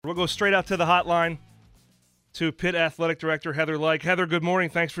We'll go straight out to the hotline to Pitt Athletic Director Heather Lyke. Heather, good morning.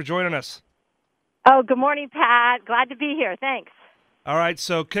 Thanks for joining us. Oh, good morning, Pat. Glad to be here. Thanks. All right,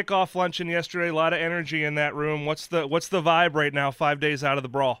 so kickoff luncheon yesterday, a lot of energy in that room. What's the vibe right now, 5 days out of the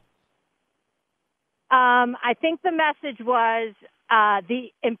brawl? I think the message was the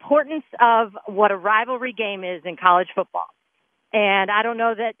importance of what a rivalry game is in college football. And I don't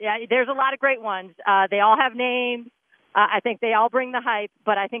know that there's a lot of great ones. They all have names. I think they all bring the hype,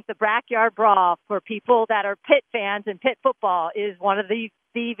 but I think the backyard brawl for people that are Pitt fans and Pitt football is one of the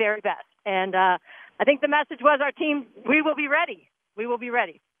very best. And I think the message was our team, we will be ready. We will be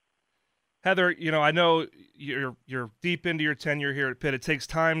ready. Heather, I know you're deep into your tenure here at Pitt. It takes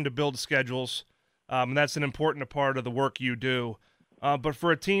time to build schedules, and that's an important part of the work you do. But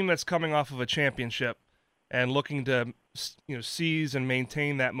for a team that's coming off of a championship and looking to seize and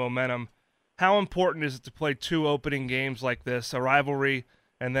maintain that momentum, how important is it to play two opening games like this, a rivalry,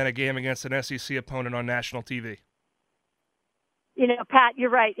 and then a game against an SEC opponent on national TV? Pat,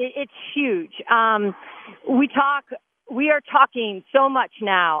 you're right. It's huge. We are talking so much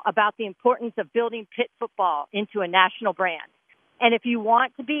now about the importance of building Pitt football into a national brand. And if you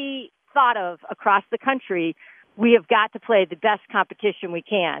want to be thought of across the country, we have got to play the best competition we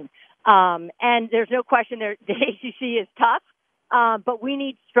can. And there's no question the ACC is tough, but we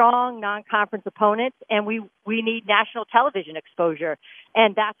need strong non-conference opponents, and we need national television exposure.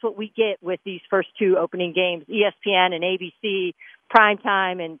 And that's what we get with these first two opening games, ESPN and ABC,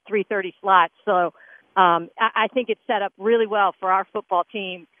 primetime and 3:30 slots. So I think it's set up really well for our football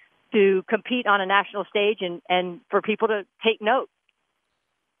team to compete on a national stage and for people to take note.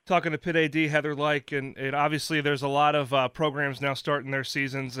 Talking to Pitt AD Heather Lyke, and obviously there's a lot of programs now starting their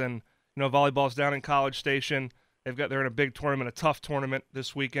seasons, and volleyball's down in College Station. They're in a big tournament, a tough tournament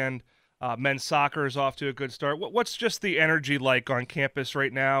this weekend. Men's soccer is off to a good start. What's just the energy like on campus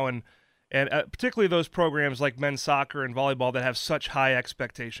right now, and particularly those programs like men's soccer and volleyball that have such high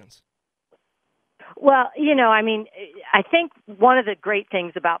expectations? Well, I think one of the great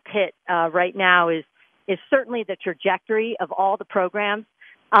things about Pitt right now is certainly the trajectory of all the programs.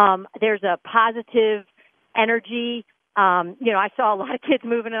 There's a positive energy. I saw a lot of kids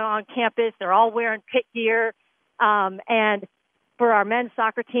moving on campus. They're all wearing Pitt gear. And for our men's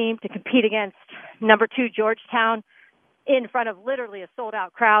soccer team to compete against number 2 Georgetown in front of literally a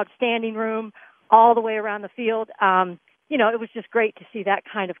sold-out crowd, standing room, all the way around the field, it was just great to see that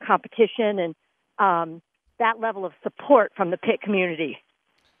kind of competition and that level of support from the Pitt community.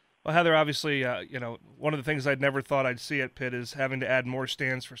 Well, Heather, obviously, one of the things I'd never thought I'd see at Pitt is having to add more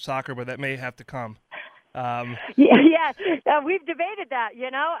stands for soccer, but that may have to come. We've debated that.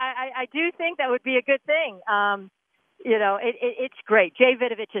 I do think that would be a good thing. It's great. Jay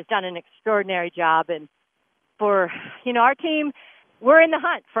Vidovich has done an extraordinary job, and for our team, we're in the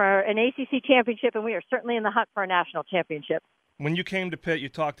hunt for an ACC championship, and we are certainly in the hunt for a national championship. When you came to Pitt, you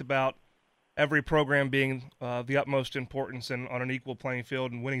talked about every program being the utmost importance and on an equal playing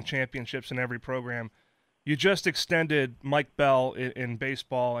field and winning championships in every program. You just extended Mike Bell in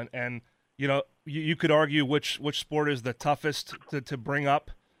baseball, and you could argue which sport is the toughest to bring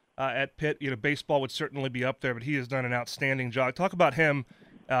up at Pitt. Baseball would certainly be up there, but he has done an outstanding job. Talk about him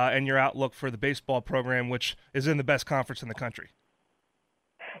and your outlook for the baseball program, which is in the best conference in the country.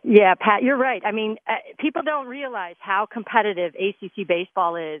 Yeah, Pat, you're right. People don't realize how competitive ACC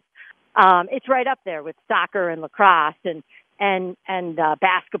baseball is. It's right up there with soccer and lacrosse and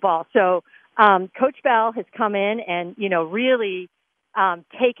basketball. So Coach Bell has come in and really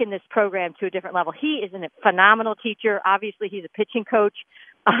taken this program to a different level. He is a phenomenal teacher. Obviously, he's a pitching coach.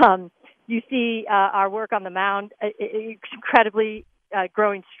 You see our work on the mound incredibly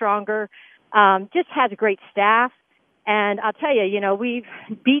growing stronger. Just has a great staff. And I'll tell you, we've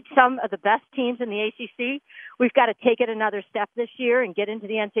beat some of the best teams in the ACC. We've got to take it another step this year and get into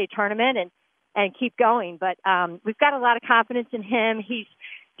the NCAA tournament and keep going. But we've got a lot of confidence in him.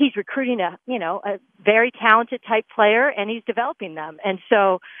 He's recruiting a very talented type player, and he's developing them. And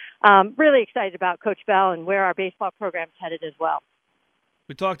so really excited about Coach Bell and where our baseball program's headed as well.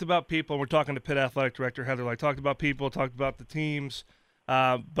 We talked about people. We're talking to Pitt Athletic Director Heather Lyke. Talked about people, talked about the teams.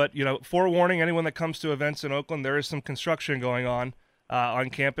 But, forewarning, anyone that comes to events in Oakland, there is some construction going on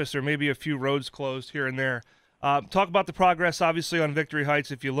campus. There may be a few roads closed here and there. Talk about the progress, obviously, on Victory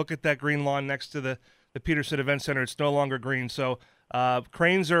Heights. If you look at that green lawn next to the Peterson Event Center, it's no longer green. So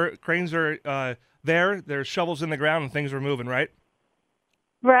cranes are there. There's shovels in the ground, and things are moving, right?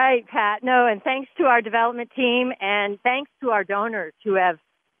 Right, Pat. No, and thanks to our development team and thanks to our donors who have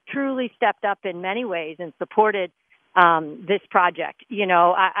truly stepped up in many ways and supported this project.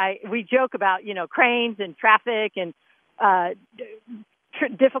 We joke about, cranes and traffic and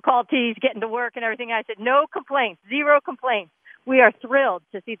difficulties getting to work and everything. I said, no complaints, zero complaints. We are thrilled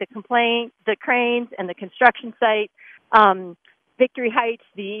to see the cranes and the construction site. Victory Heights,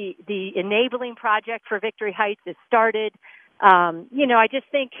 the enabling project for Victory Heights is started. I just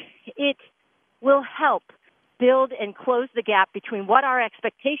think it will help build and close the gap between what our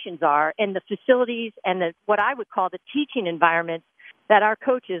expectations are and the facilities and what I would call the teaching environments that our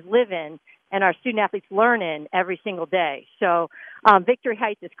coaches live in and our student athletes learn in every single day. So Victory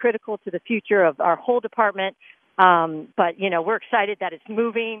Heights is critical to the future of our whole department. But we're excited that it's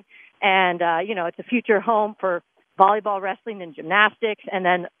moving, and it's a future home for volleyball, wrestling, and gymnastics, and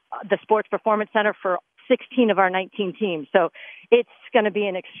then the Sports Performance Center for 16 of our 19 teams. So it's going to be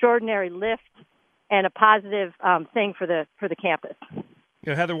an extraordinary lift and a positive thing for the campus.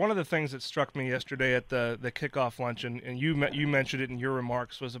 Heather, one of the things that struck me yesterday at the kickoff lunch, and you mentioned it in your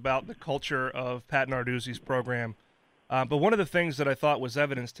remarks, was about the culture of Pat Narduzzi's program. But one of the things that I thought was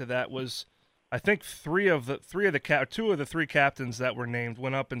evidence to that was, I think two of the three captains that were named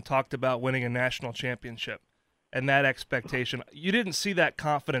went up and talked about winning a national championship and that expectation. You didn't see that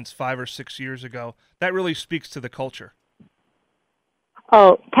confidence 5 or 6 years ago. That really speaks to the culture.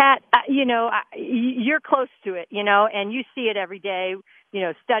 Oh, Pat, you're close to it, and you see it every day,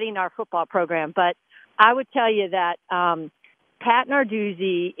 studying our football program. But I would tell you that Pat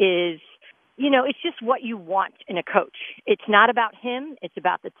Narduzzi is, it's just what you want in a coach. It's not about him. It's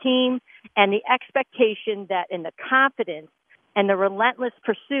about the team and the expectation that in the confidence and the relentless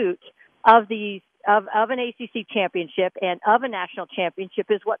pursuit of of an ACC championship and of a national championship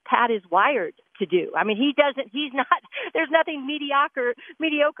is what Pat is wired to do. I mean, there's nothing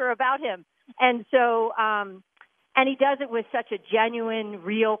mediocre about him. And so, and he does it with such a genuine,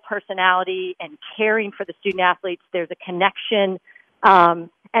 real personality and caring for the student athletes. There's a connection.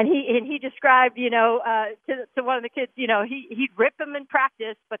 And he described, to one of the kids, he'd rip them in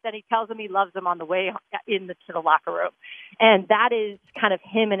practice, but then he tells them he loves them on the way to the locker room. And that is kind of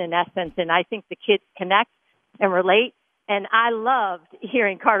him in an essence. And I think the kids connect and relate. And I loved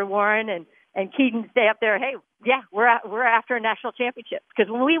hearing Carter Warren and Keaton say up there, hey, yeah, we're after a national championship. Because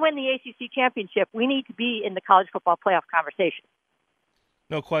when we win the ACC championship, we need to be in the college football playoff conversation.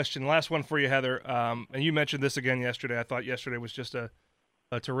 No question. Last one for you, Heather. And you mentioned this again yesterday. I thought yesterday was just a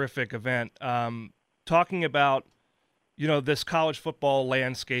terrific event. Talking about, this college football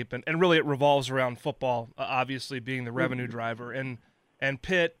landscape, and really it revolves around football, obviously being the revenue driver. And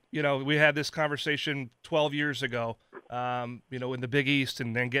Pitt, we had this conversation 12 years ago, in the Big East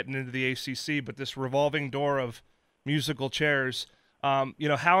and then getting into the ACC, but this revolving door of musical chairs,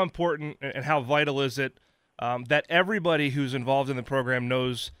 how important and how vital is it that everybody who's involved in the program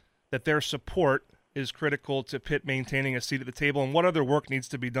knows that their support is critical to Pitt maintaining a seat at the table, and what other work needs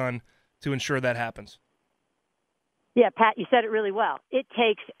to be done to ensure that happens? Yeah, Pat, you said it really well. It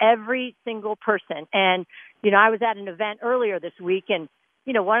takes every single person. And, I was at an event earlier this week, and,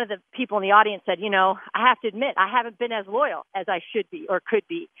 one of the people in the audience said, I have to admit, I haven't been as loyal as I should be or could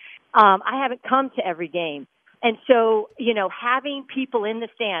be. I haven't come to every game. And so, having people in the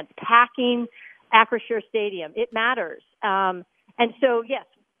stands, packing Acrisure Stadium, it matters. And so, yes,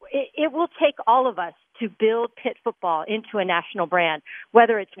 it will take all of us to build Pitt football into a national brand,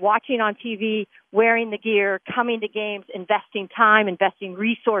 whether it's watching on TV, wearing the gear, coming to games, investing time, investing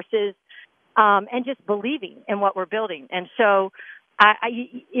resources, and just believing in what we're building. And so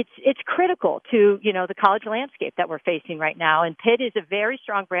it's critical to, the college landscape that we're facing right now. And Pitt is a very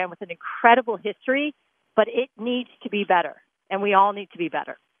strong brand with an incredible history, but it needs to be better. And we all need to be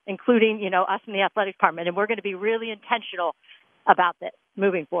better, including, us in the athletic department. And we're going to be really intentional about this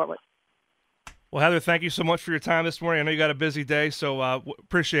moving forward. Well, Heather, thank you so much for your time this morning. I know you got a busy day, so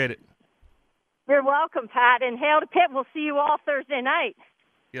appreciate it. You're welcome, Pat. And hail to Pitt. We'll see you all Thursday night.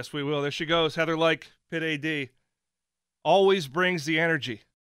 Yes, we will. There she goes, Heather Lyke, Pitt AD. Always brings the energy.